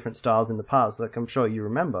many other different styles in the past, like I'm sure you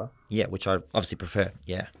remember. Yeah, which I obviously prefer,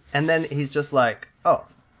 And then he's just like, oh,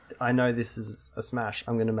 I know this is a smash,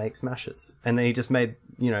 I'm going to make smashes. And then he just made,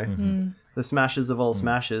 you know, the smashes of all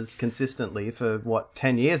smashes consistently for,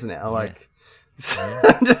 10 years now? Like,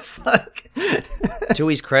 I'm just like... To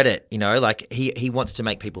his credit, you know, like, he wants to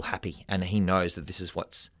make people happy, and he knows that this is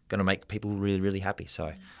what's going to make people really, really happy.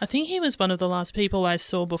 So I think he was one of the last people I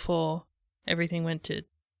saw before everything went to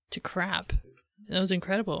crap. That was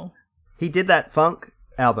incredible. He did that funk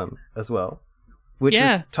album as well, which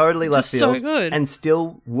was totally left field, so good, and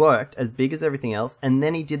still worked as big as everything else. And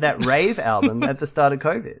then he did that rave album at the start of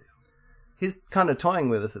COVID. He's kind of toying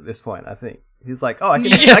with us at this point, I think. He's like, oh,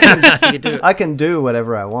 I can do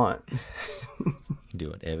whatever I want. Do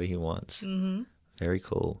whatever he wants. Very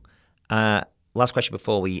cool. Last question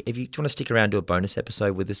before if you want to stick around, do a bonus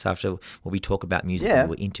episode with us after where we talk about music that you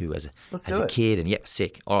were into as a kid, and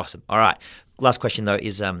sick, awesome. All right. Last question though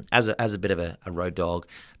is as a bit of a road dog,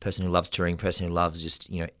 person who loves touring, person who loves just,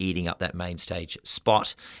 you know, eating up that main stage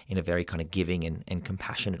spot in a very kind of giving and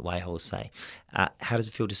compassionate way, I will say. How does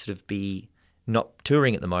it feel to sort of be not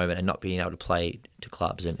touring at the moment and not being able to play to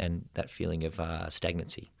clubs and that feeling of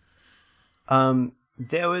stagnancy?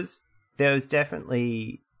 There was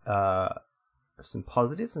definitely some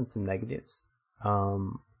positives and some negatives.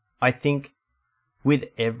 I think with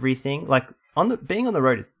everything, like being on the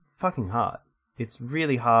road is fucking hard. It's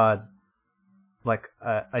really hard. Like,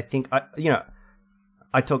 I think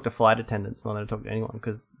I talk to flight attendants more than I talk to anyone,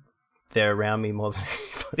 because they're around me more than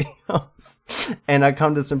anybody else. And I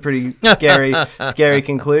come to some pretty scary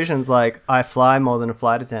conclusions. Like, I fly more than a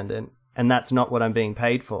flight attendant, and that's not what I'm being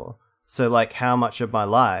paid for. So, like, how much of my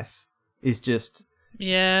life is just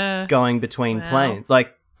going between planes?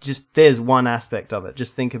 Like, just, there's one aspect of it.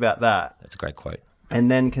 Just think about that. That's a great quote. And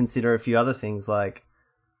then consider a few other things, like,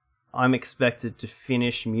 I'm expected to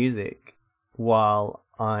finish music while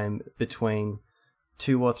I'm between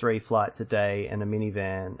 2 or 3 flights a day and a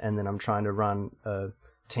minivan, and then I'm trying to run a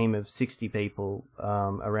team of 60 people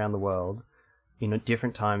around the world in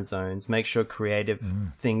different time zones, make sure creative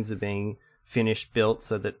things are being finished, built,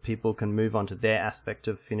 so that people can move on to their aspect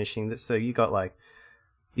of finishing this. So you're creating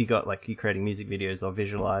music videos or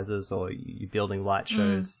visualizers, or you're building light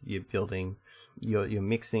shows, you're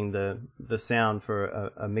mixing the sound for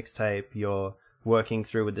a mixtape, you're working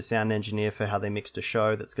through with the sound engineer for how they mixed a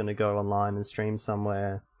show that's going to go online and stream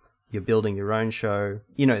somewhere, you're building your own show.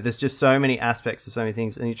 You know, there's just so many aspects of so many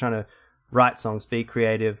things, and you're trying to write songs, be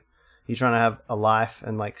creative, you're trying to have a life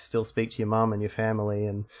and like still speak to your mum and your family,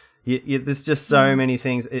 and there's just so many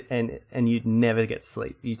things, and you'd never get to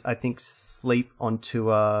sleep. I think sleep on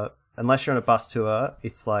tour, unless you're on a bus tour,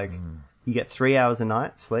 it's like you get 3 hours a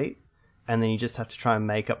night sleep, and then you just have to try and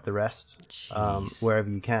make up the rest wherever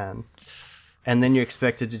you can. And then you're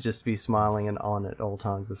expected to just be smiling and on at all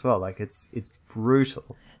times as well. Like it's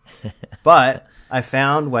brutal. But I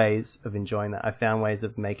found ways of enjoying that. I found ways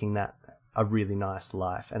of making that a really nice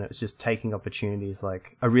life. And it was just taking opportunities.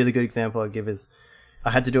 Like a really good example I give is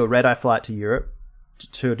I had to do a red-eye flight to Europe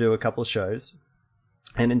to do a couple of shows.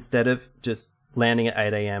 And instead of just landing at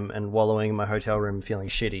 8 a.m. and wallowing in my hotel room feeling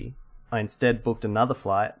shitty, I instead booked another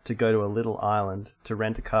flight to go to a little island, to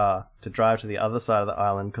rent a car, to drive to the other side of the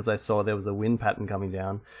island because I saw there was a wind pattern coming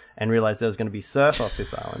down and realized there was going to be surf off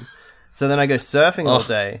this island. So then I go surfing all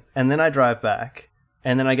day, and then I drive back,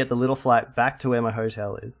 and then I get the little flight back to where my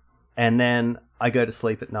hotel is, and then I go to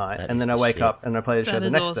sleep at night, and then I wake up and I play the show the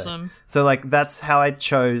next day. So like that's how I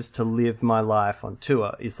chose to live my life on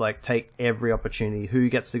tour, is like take every opportunity. Who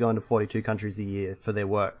gets to go into 42 countries a year for their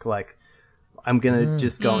work? Like I'm going to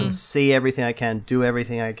just go and see everything I can, do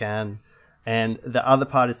everything I can. And the other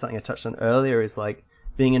part is something I touched on earlier, is like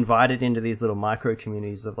being invited into these little micro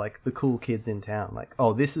communities of like the cool kids in town. Like,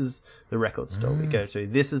 oh, this is the record store we go to.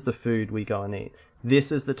 This is the food we go and eat.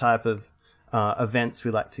 This is the type of events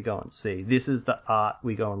we like to go and see. This is the art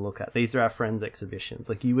we go and look at. These are our friends' exhibitions.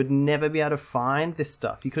 Like you would never be able to find this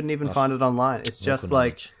stuff. You couldn't even find it online. It's just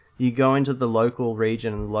like you go into the local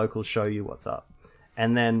region and the locals show you what's up.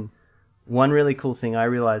 And then one really cool thing I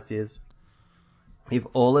realized is if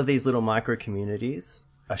all of these little micro communities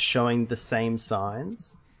are showing the same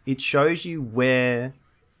signs, it shows you where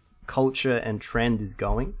culture and trend is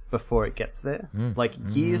going before it gets there. Like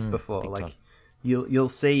years before, like you'll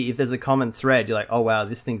see if there's a common thread, you're like, oh wow,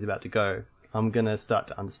 this thing's about to go. I'm going to start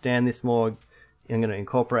to understand this more. I'm going to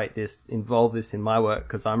incorporate this, involve this in my work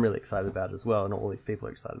because I'm really excited about it as well. And all these people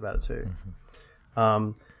are excited about it too.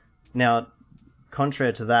 Now,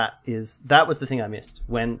 contrary to that was the thing I missed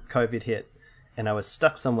when COVID hit and I was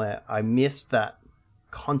stuck somewhere. I missed that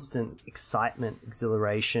constant excitement,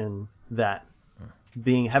 exhilaration, that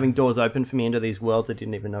having doors open for me into these worlds I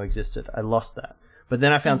didn't even know existed. I lost that. But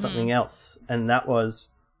then I found something else, and that was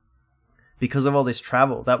because of all this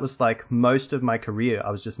travel. That was like most of my career.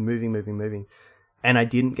 I was just moving, and I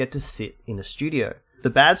didn't get to sit in a studio. The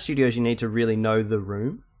bad studios, you need to really know the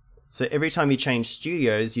room. So every time you change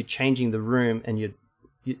studios, you're changing the room, and you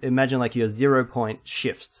imagine like your 0 point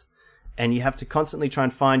shifts, and you have to constantly try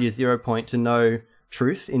and find your 0 point to know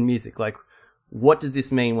truth in music. Like, what does this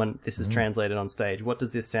mean when this is translated on stage? What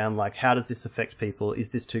does this sound like? How does this affect people? Is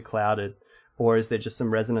this too clouded? Or is there just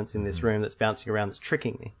some resonance in this room that's bouncing around that's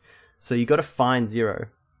tricking me? So you got to find zero.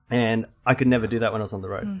 And I could never do that when I was on the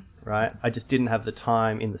road, right? I just didn't have the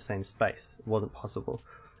time in the same space. It wasn't possible.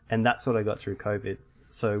 And that's what I got through COVID.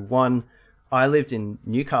 So I lived in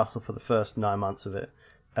Newcastle for the first 9 months of it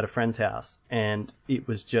at a friend's house. And it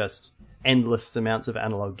was just endless amounts of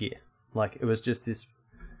analog gear. Like, it was just this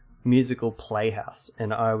musical playhouse.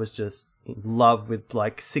 And I was just in love with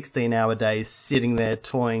like 16-hour days sitting there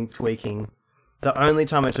toying, tweaking. The only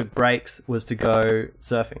time I took breaks was to go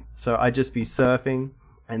surfing. So I'd just be surfing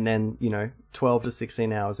and then, 12 to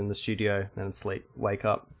 16 hours in the studio, then I'd sleep, wake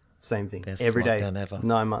up, same thing. Best every day, ever.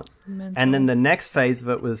 9 months. Mental. And then the next phase of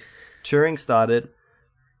it was touring started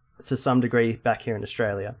to some degree back here in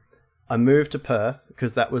Australia. I moved to Perth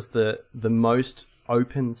because that was the most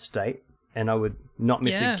open state, and I would not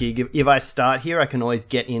miss a gig. If I start here, I can always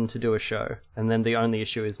get in to do a show. And then the only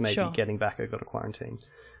issue is maybe getting back. I got to quarantine.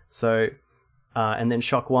 So, and then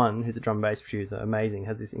Shock One, who's a drum and bass producer, amazing,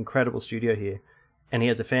 has this incredible studio here, and he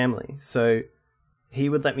has a family. So he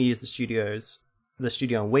would let me use the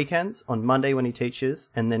studio on weekends, on Monday when he teaches,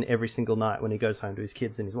 and then every single night when he goes home to his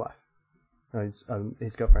kids and his wife, or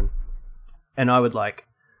his girlfriend. And I would like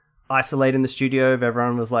isolate in the studio if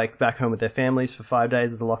everyone was like back home with their families for 5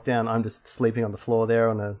 days as a lockdown. I'm just sleeping on the floor there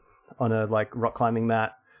on a like rock climbing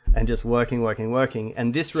mat and just working.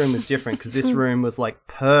 And this room was different because this room was like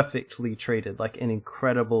perfectly treated, like an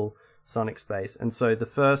incredible sonic space. And so the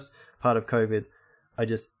first part of COVID, I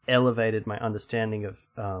just elevated my understanding of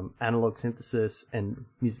analog synthesis and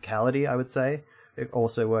musicality, I would say.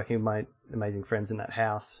 Also working with my amazing friends in that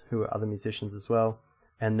house who are other musicians as well.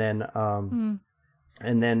 And then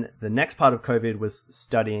the next part of COVID was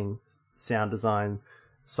studying sound design,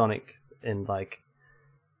 sonic, and like,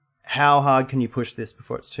 how hard can you push this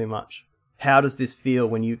before it's too much? How does this feel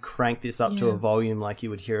when you crank this up to a volume like you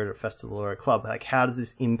would hear at a festival or a club? Like, how does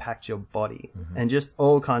this impact your body? And just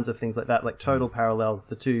all kinds of things like that, like total parallels.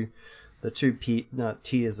 The two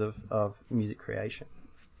tiers of music creation.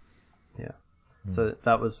 Yeah. So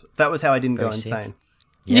that was how I didn't go insane.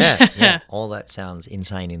 Yeah. All that sounds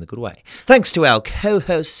insane in the good way. Thanks to our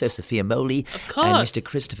co-hosts, Sophia Moley and Mr.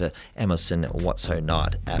 Christopher Emerson Whatso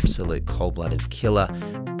Not. Absolute cold-blooded killer.